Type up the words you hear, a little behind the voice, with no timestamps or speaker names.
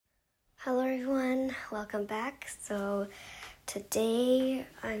Hello everyone, welcome back. So today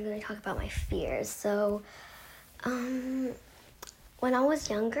I'm going to talk about my fears. When I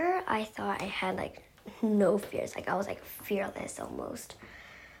was younger, I thought I had no fears. I was fearless almost.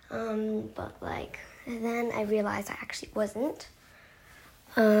 But then I realized I actually wasn't.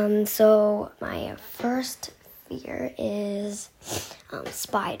 So my first fear is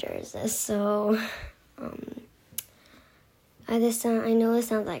spiders. I know this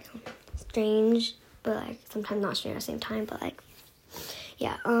sounds strange, but sometimes not strange at the same time. But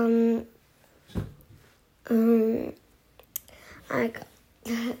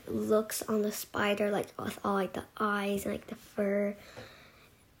looks on the spider, with all the eyes and the fur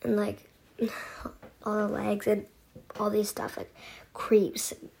and all the legs and all these stuff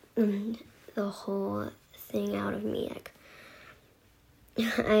creeps the whole thing out of me.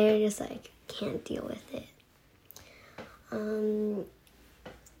 I just can't deal with it.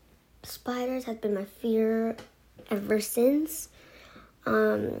 Spiders have been my fear ever since.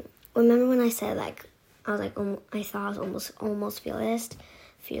 Remember when I said I thought I was almost fearless.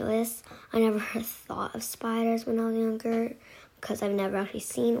 I never thought of spiders when I was younger because I've never actually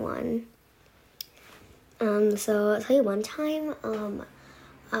seen one. So I'll tell you one time,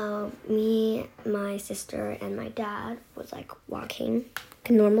 me, my sister, and my dad was walking,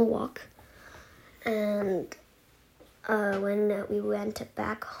 a normal walk, and when we went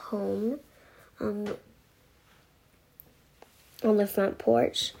back home, on the front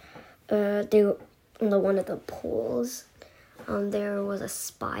porch, on one of the pools, there was a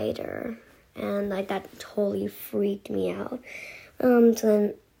spider, and that totally freaked me out. So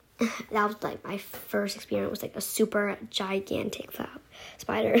then that was my first experience was a super gigantic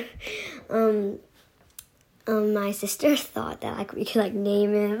spider. My sister thought that we could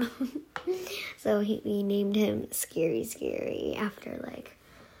name him, so we named him Scary after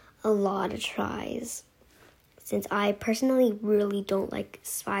a lot of tries. Since I personally really don't like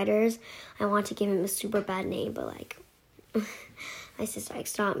spiders, I want to give him a super bad name, but my sister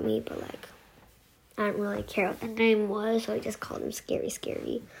stopped me, but I didn't really care what the name was, so I just called him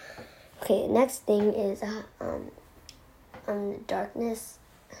Scary. Okay, next thing is darkness.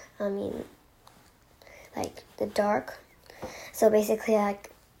 The dark. So basically, at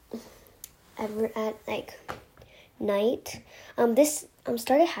night, this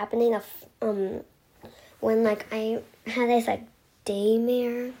started happening when I had this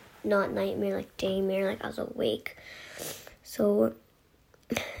daymare, not nightmare, daymare, I was awake. So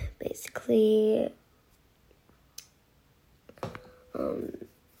basically, I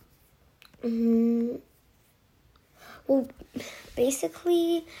was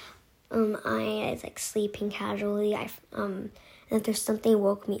sleeping casually. And there's something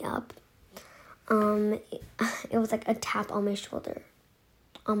woke me up. It was a tap on my shoulder,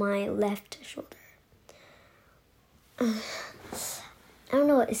 on my left shoulder. I don't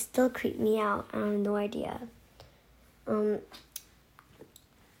know. It still creeped me out. I have no idea. Now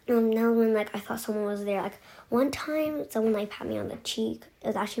when I thought someone was there, one time someone pat me on the cheek. It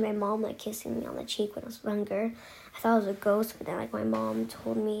was actually my mom kissing me on the cheek when I was younger. I thought it was a ghost, but then my mom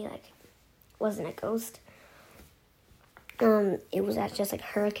told me it wasn't a ghost. It was actually just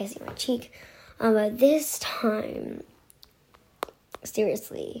her kissing my cheek. But this time,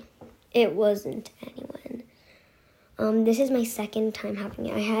 seriously, it wasn't anyone. This is my second time having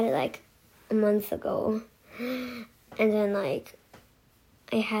it. I had it a month ago, and then I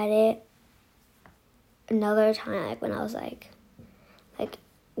had it another time when I was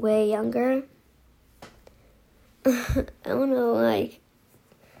way younger. I don't know,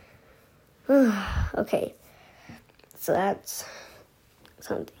 okay, so that's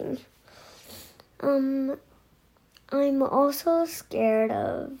something. I'm also scared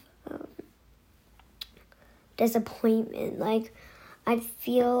of disappointment. I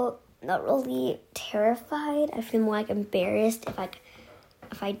feel not really terrified. I feel more embarrassed if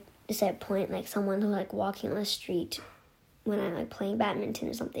I disappoint someone who walking on the street when I'm playing badminton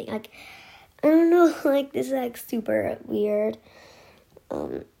or something. I don't know, this is super weird.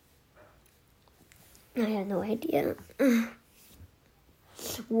 I have no idea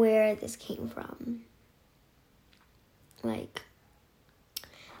where this came from.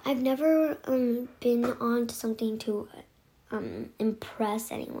 I've never been on to something to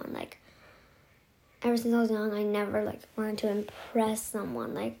impress anyone. Ever since I was young, I never wanted to impress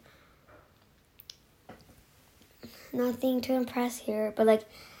someone. Nothing to impress here, but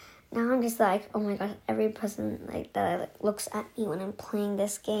now I'm just oh my gosh, every person that looks at me when I'm playing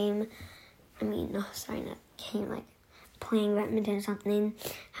this game. Playing badminton or something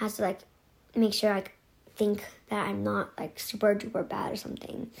has to make sure think that I'm not super duper bad or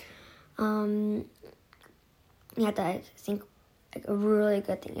something. Yeah, that I think like a really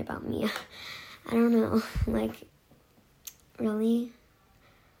good thing about me. I don't know, like, really?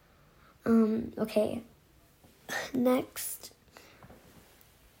 Okay. Next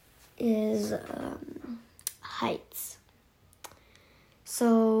is heights.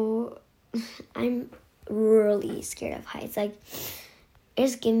 So I'm really scared of heights. Like,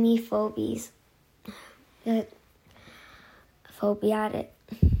 it's giving me phobias. Phobia at it.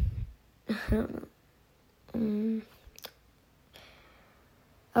 I don't know.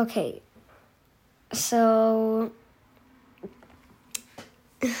 Okay. So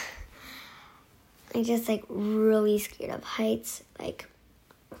I'm just like really scared of heights. Like,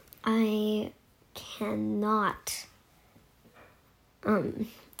 I cannot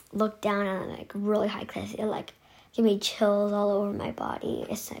look down on like really high cliffs. It like give me chills all over my body.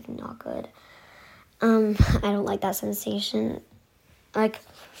 It's like not good. I don't like that sensation. Like,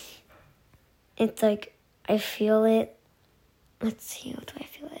 it's like I feel it. Let's see, what do I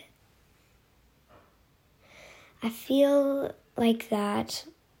feel it? I feel like that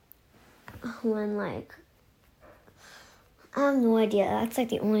when like I have no idea. That's like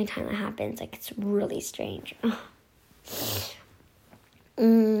the only time that happens. Like, it's really strange.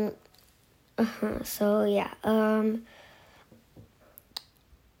 So yeah.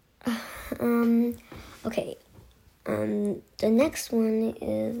 Okay. The next one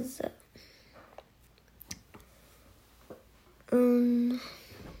is I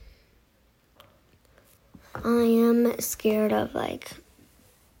am scared of like.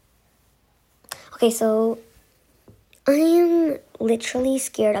 Okay, so I am literally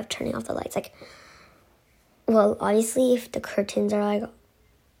scared of turning off the lights. Like, well, obviously, if the curtains are like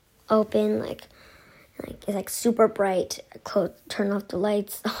open, like it's like super bright, turn off the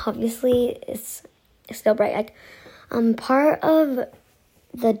lights. Obviously, it's still bright. Like, part of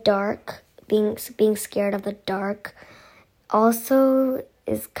the dark, being scared of the dark, also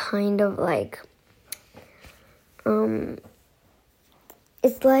is kind of like,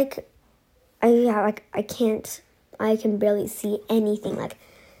 it's like, I can barely see anything. Like,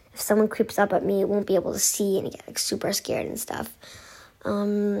 if someone creeps up at me, I won't be able to see and get like super scared and stuff.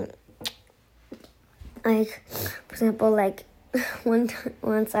 Like, for example, like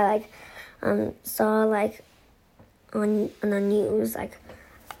once I like saw like on the news like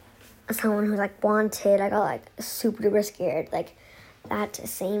someone who's like wanted. I got like super duper scared. Like, that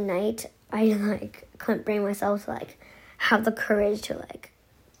same night, I like couldn't bring myself to like have the courage to like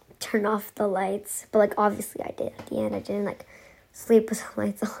turn off the lights. But like, obviously I did at the end. I didn't like sleep with the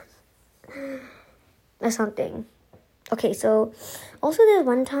lights on or something. Okay, so also there's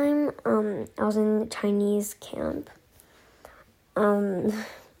one time I was in Chinese camp. And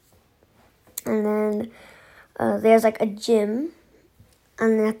then there's like a gym.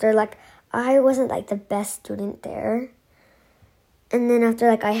 And then after like I wasn't like the best student there. And then after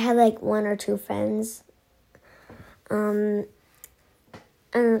like I had like one or two friends. And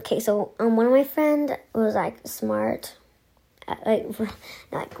okay, so one of my friend was like smart, like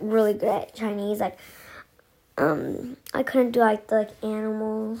really good at Chinese. Like I couldn't do like the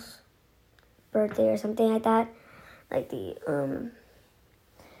animals birthday or something like that. Like the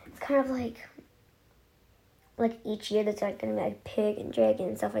it's kind of like each year there's like gonna be like pig and dragon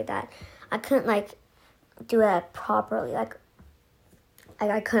and stuff like that. I couldn't like do that properly. Like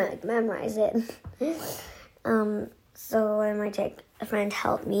I couldn't like memorize it. So a friend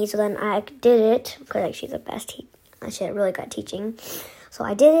helped me. So then I did it because like she's the best. She had really good at teaching. So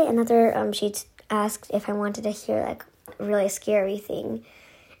I did it. And after she asked if I wanted to hear like a really scary thing.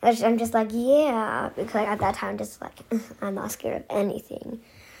 I'm just like, yeah, because like, at that time, just like I'm not scared of anything.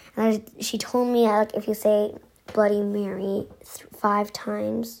 And she told me like if you say Bloody Mary 5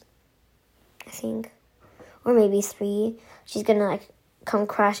 times, I think, or maybe 3, she's gonna like come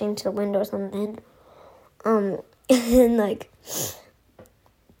crashing to the window or something. And like,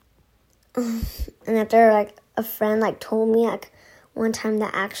 and after like a friend like told me like one time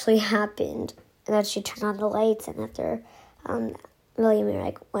that actually happened, and that she turned on the lights, and after Bloody Mary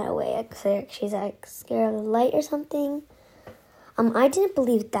like went away. Like, she's like scared of the light or something. I didn't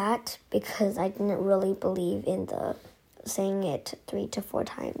believe that because I didn't really believe in the saying it 3 to 5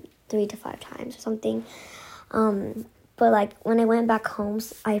 times or something. But like when I went back home,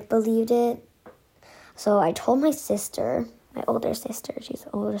 I believed it. So I told my sister, my older sister. She's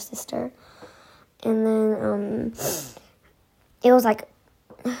the older sister, and then it was like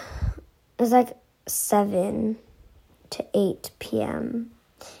 7 to 8 p.m.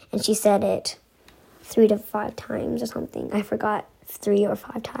 and she said it 3 to 5 times or something. I forgot 3 or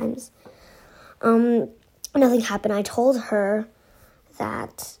 5 times. Nothing happened. I told her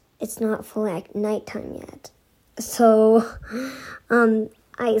that it's not fully like nighttime yet. So,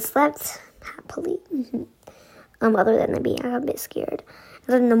 I slept happily. Other than being a bit scared. And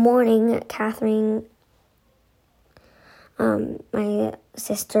then in the morning, Catherine, my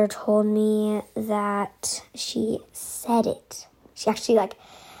sister told me that she said it. She actually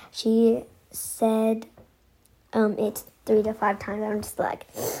she said it 3 to 5 times. I'm just like,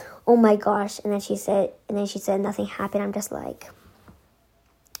 oh my gosh. And then she said nothing happened. I'm just like,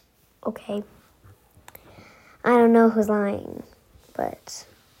 okay. I don't know who's lying, but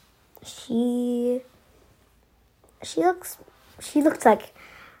she looks like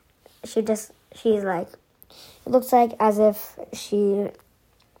it looks like as if she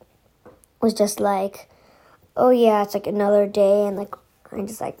was just like, oh yeah, it's like another day, and like I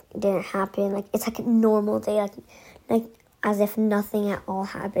just like it didn't happen. Like it's like a normal day, like as if nothing at all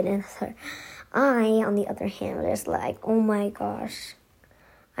happened. And I, on the other hand, was just like, oh my gosh,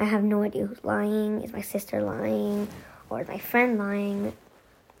 I have no idea who's lying. Is my sister lying, or is my friend lying?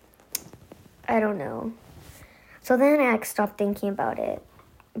 I don't know. So then I stopped thinking about it.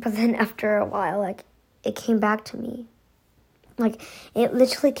 But then after a while, it came back to me. It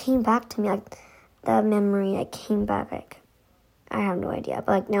literally came back to me. That memory, came back. I have no idea.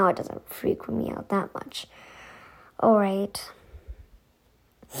 But, now it doesn't freak me out that much. All right.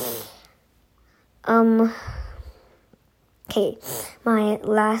 Okay. My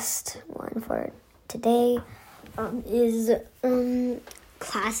last one for today is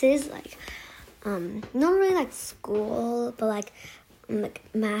classes. Not really school, but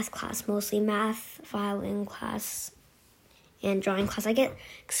math class, mostly math, violin class, and drawing class. I get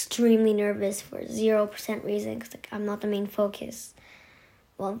extremely nervous for 0% reason because I'm not the main focus.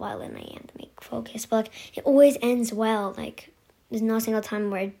 Well, in violin I am the main focus, but it always ends well. There's not a single time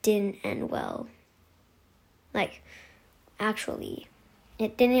where it didn't end well. Actually,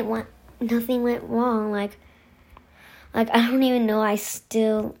 nothing went wrong. I don't even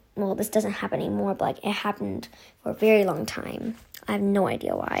know. Well, this doesn't happen anymore, but it happened for a very long time. I have no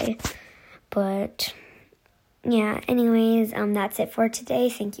idea why. But yeah, anyways, that's it for today.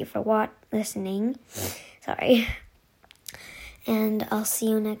 Thank you for listening. Sorry. And I'll see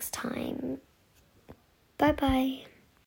you next time. Bye-bye.